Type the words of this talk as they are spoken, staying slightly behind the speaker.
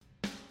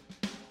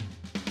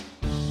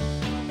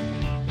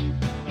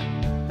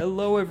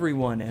Hello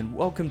everyone and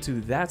welcome to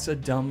That's a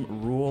Dumb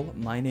Rule.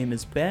 My name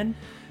is Ben.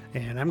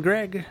 And I'm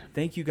Greg.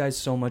 Thank you guys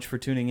so much for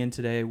tuning in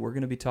today. We're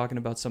going to be talking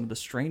about some of the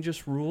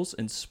strangest rules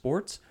in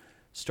sports,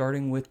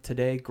 starting with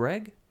today,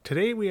 Greg.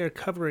 Today we are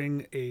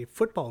covering a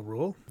football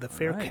rule, the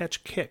fair right.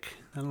 catch kick.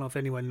 I don't know if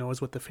anyone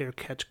knows what the fair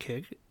catch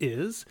kick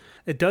is.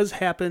 It does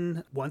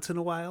happen once in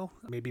a while,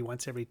 maybe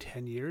once every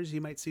 10 years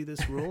you might see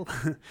this rule.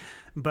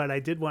 But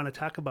I did want to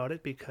talk about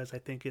it because I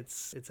think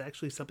it's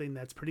actually something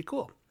that's pretty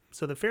cool.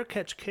 So the fair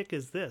catch kick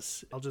is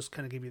this. I'll just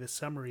kind of give you the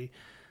summary.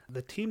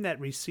 The team that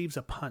receives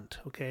a punt,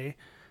 okay?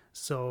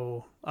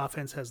 So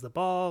offense has the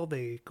ball,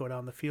 they go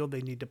down the field,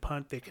 they need to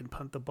punt, they can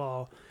punt the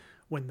ball.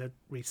 When the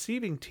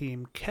receiving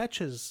team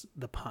catches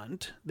the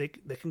punt, they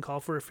can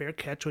call for a fair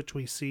catch, which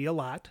we see a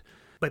lot.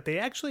 But they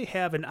actually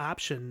have an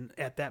option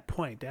at that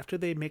point. After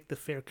they make the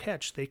fair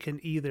catch, they can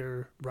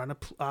either run an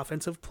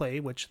offensive play,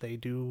 which they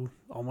do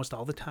almost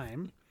all the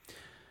time,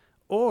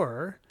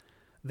 or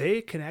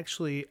they can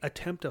actually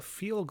attempt a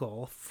field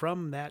goal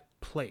from that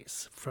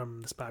place,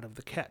 from the spot of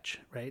the catch,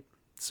 right?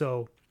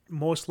 So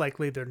most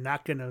likely they're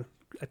not going to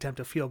attempt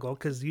a field goal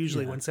because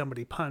usually when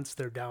somebody punts,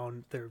 they're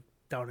down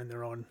in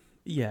their own.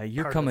 Yeah,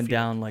 you're coming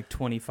down like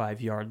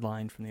 25-yard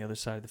line from the other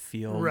side of the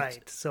field.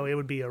 Right. So it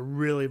would be a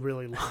really,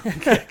 really long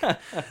kick.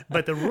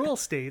 But the rule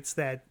states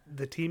that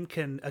the team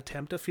can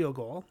attempt a field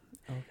goal.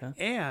 Okay.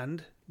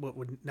 And what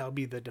would now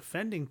be the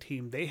defending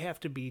team, they have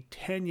to be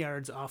 10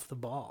 yards off the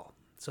ball.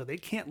 So they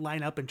can't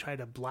line up and try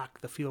to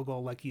block the field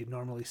goal like you'd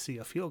normally see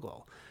a field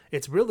goal.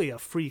 It's really a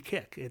free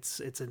kick. It's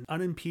an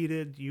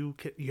unimpeded. You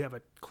have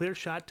a clear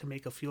shot to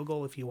make a field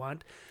goal if you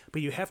want,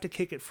 but you have to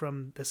kick it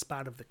from the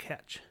spot of the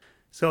catch.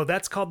 So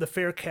that's called the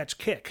fair catch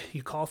kick.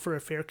 You call for a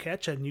fair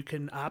catch and you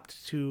can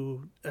opt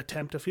to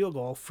attempt a field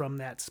goal from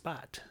that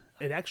spot.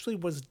 It actually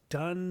was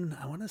done,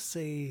 I want to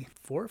say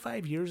 4 or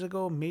 5 years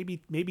ago, maybe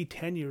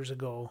 10 years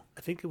ago.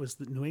 I think it was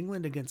New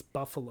England against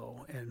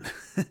Buffalo. And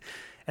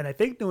and I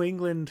think New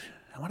England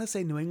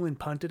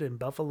punted and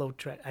Buffalo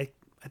tried. I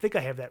think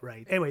I have that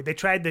right. Anyway, they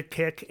tried the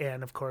kick,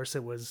 and of course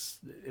it was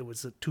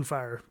too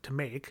far to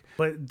make.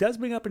 But it does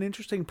bring up an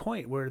interesting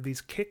point where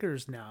these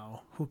kickers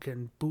now who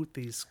can boot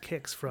these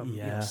kicks from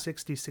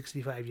 60,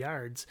 65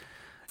 yards,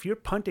 if you're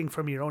punting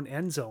from your own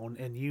end zone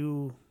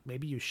and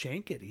maybe you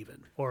shank it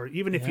even, or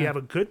even if you have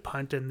a good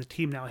punt and the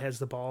team now has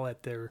the ball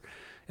at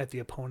the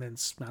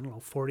opponent's,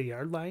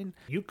 40-yard line,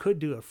 you could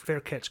do a fair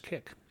catch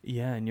kick.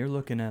 Yeah, and you're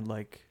looking at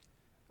like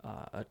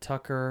a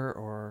Tucker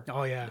or...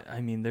 Oh, yeah. I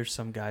mean, there's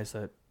some guys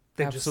that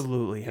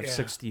absolutely have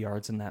 60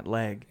 yards in that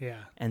leg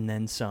and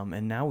then some.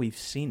 And now we've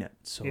seen it.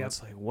 So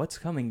it's like, what's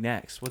coming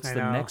next? What's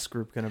the next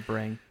group going to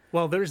bring?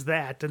 Well, there's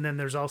that. And then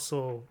there's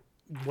also,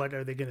 what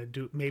are they going to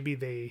do? Maybe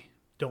they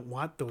don't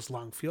want those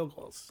long field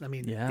goals. I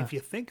mean, if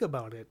you think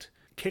about it,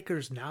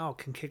 kickers now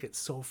can kick it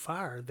so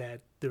far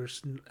that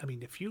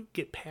if you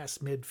get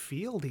past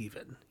midfield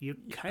even, you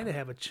kind of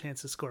have a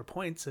chance to score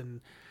points. And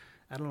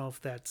I don't know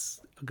if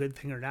that's a good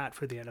thing or not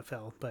for the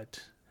NFL,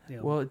 but...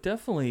 Well, it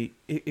definitely,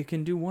 it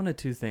can do one of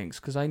two things,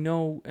 because I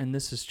know, and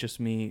this is just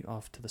me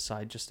off to the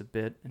side just a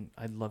bit, and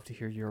I'd love to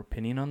hear your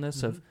opinion on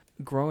this, of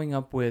growing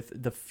up with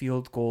the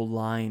field goal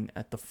line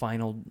at the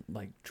final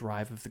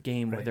drive of the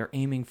game, where they're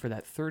aiming for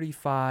that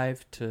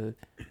 35 to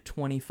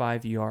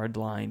 25-yard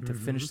line to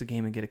finish the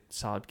game and get a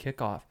solid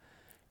kickoff.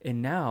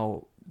 And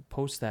now,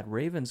 post that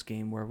Ravens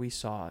game where we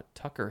saw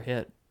Tucker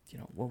hit,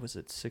 what was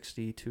it,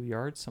 62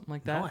 yards, something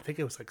like that? No, I think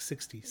it was like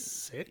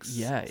 66.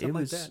 Yeah, something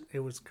like that.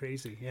 It was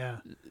crazy, yeah.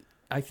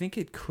 I think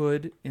it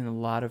could, in a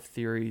lot of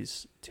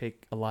theories,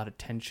 take a lot of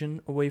tension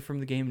away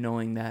from the game,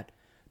 knowing that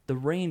the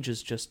range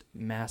is just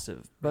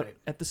massive. But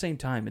at the same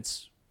time,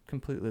 it's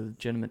completely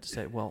legitimate to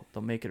say, well,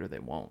 they'll make it or they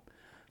won't.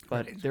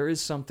 But there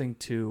is something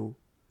to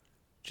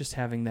just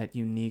having that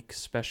unique,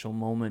 special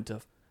moment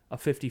of a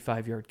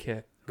 55-yard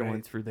kick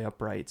going through the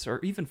uprights, or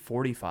even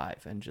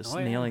 45 and just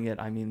nailing it.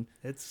 I mean,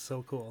 it's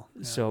so cool.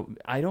 Yeah. So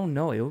I don't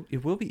know.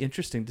 It will be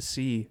interesting to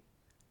see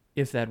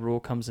if that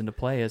rule comes into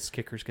play as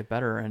kickers get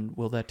better, and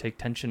will that take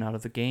tension out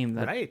of the game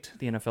that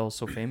the NFL is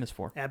so famous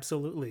for?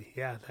 Absolutely.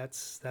 Yeah,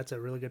 that's a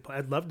really good point.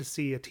 I'd love to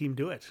see a team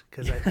do it,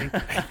 because I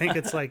think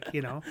it's like,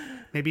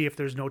 maybe if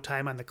there's no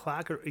time on the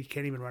clock or you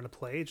can't even run a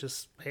play,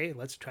 just, hey,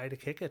 let's try to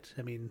kick it.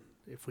 I mean,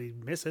 if we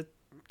miss it,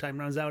 time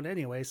runs out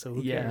anyway, so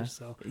who cares?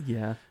 So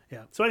yeah.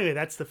 So anyway,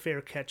 that's the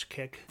fair catch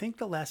kick. I think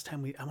the last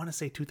time I want to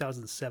say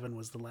 2007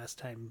 was the last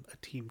time a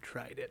team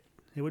tried it.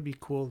 It would be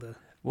cool to...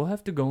 We'll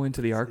have to go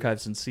into the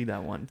archives and see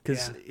that one,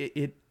 because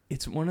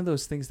it's one of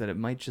those things that it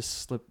might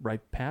just slip right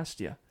past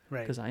you.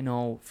 Right. Because I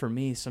know for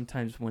me,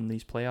 sometimes when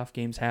these playoff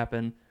games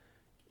happen,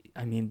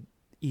 I mean,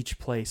 each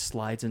play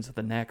slides into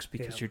the next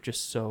because you're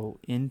just so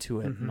into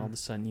it. And all of a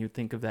sudden you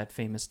think of that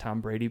famous Tom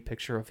Brady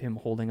picture of him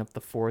holding up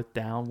the fourth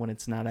down when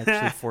it's not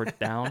actually fourth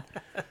down.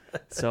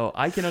 So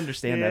I can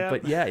understand that.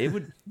 But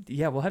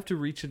we'll have to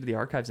reach into the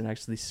archives and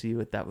actually see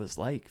what that was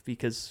like,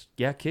 because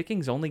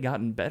kicking's only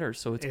gotten better.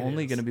 So it's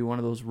only going to be one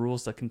of those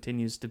rules that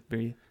continues to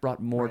be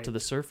brought more to the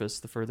surface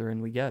the further in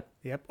we get.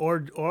 Yep.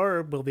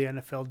 Or will the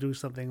NFL do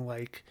something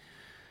like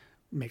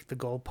make the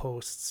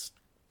goalposts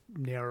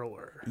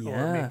narrower,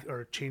 Yeah.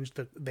 or change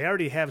they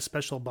already have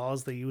special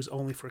balls they use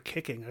only for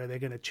kicking. Are they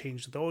going to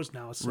change those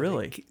now? So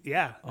Really?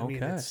 Yeah. I Okay.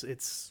 mean,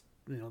 it's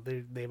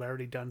they've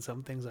already done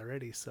some things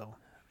already. So.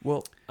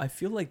 Well, I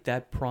feel like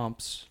that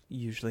prompts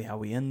usually how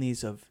we end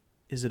these of,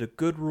 is it a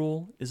good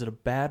rule? Is it a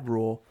bad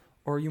rule?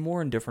 Or are you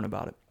more indifferent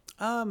about it?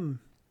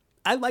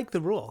 I like the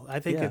rule. I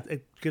think Yeah.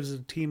 it gives a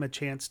team a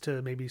chance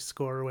to maybe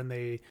score when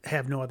they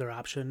have no other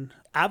option.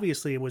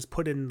 Obviously, it was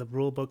put in the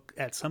rule book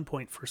at some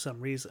point for some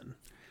reason.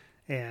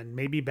 And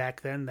maybe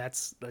back then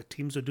the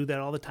teams would do that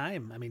all the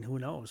time. I mean, who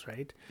knows,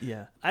 right?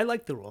 Yeah. I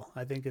like the rule.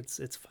 I think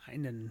it's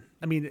fine. And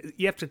I mean,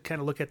 you have to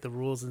kind of look at the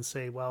rules and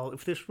say, well,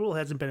 if this rule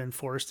hasn't been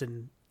enforced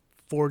in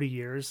 40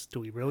 years, do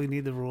we really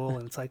need the rule?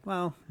 And it's like,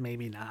 well,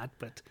 maybe not,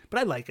 but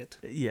I like it.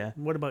 Yeah.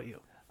 What about you?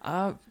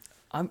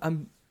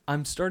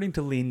 I'm starting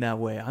to lean that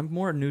way. I'm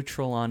more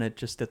neutral on it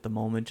just at the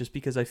moment, just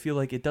because I feel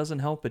like it doesn't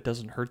help, it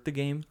doesn't hurt the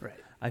game. Right.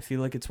 I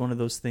feel like it's one of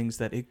those things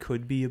that it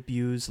could be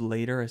abused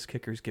later as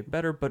kickers get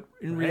better, but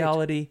in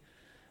reality,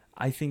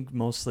 I think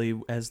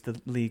mostly as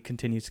the league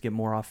continues to get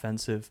more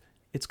offensive,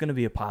 it's going to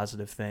be a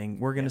positive thing.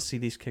 We're going to see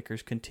these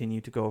kickers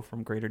continue to go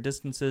from greater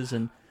distances,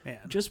 and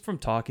just from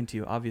talking to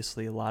you,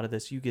 obviously a lot of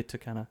this, you get to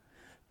kind of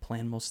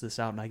plan most of this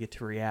out and I get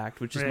to react,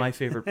 which is my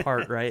favorite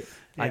part, right?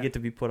 I get to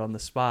be put on the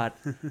spot.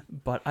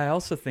 But I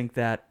also think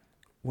that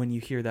when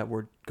you hear that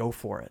word, go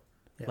for it.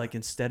 Like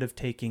instead of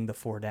taking the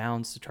 4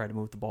 downs to try to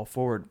move the ball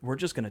forward, we're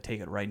just going to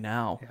take it right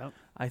now.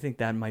 I think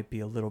that might be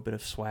a little bit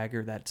of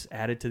swagger that's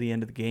added to the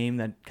end of the game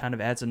that kind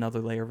of adds another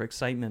layer of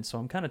excitement. So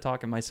I'm kind of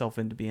talking myself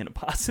into being a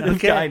positive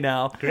guy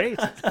now. Great.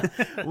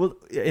 Well,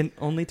 and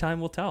only time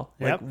will tell.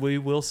 Like we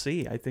will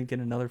see. I think in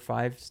another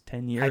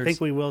 5-10 years. I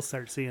think we will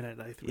start seeing it.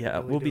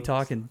 We'll be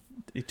talking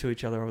to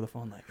each other over the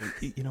phone like,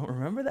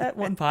 remember that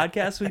one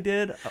podcast we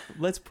did?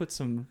 Let's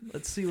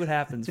see what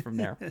happens from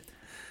there.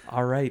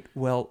 All right.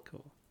 Well,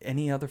 cool.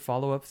 Any other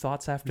follow-up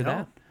thoughts after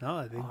that? No,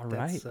 I think all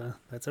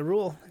that's a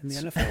rule in the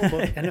NFL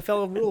book,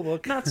 NFL rule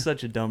book. Not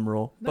such a dumb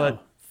rule,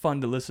 but fun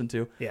to listen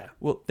to. Yeah.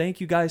 Well,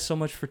 thank you guys so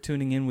much for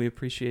tuning in. We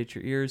appreciate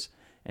your ears,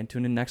 and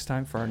tune in next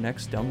time for our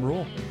next dumb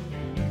rule.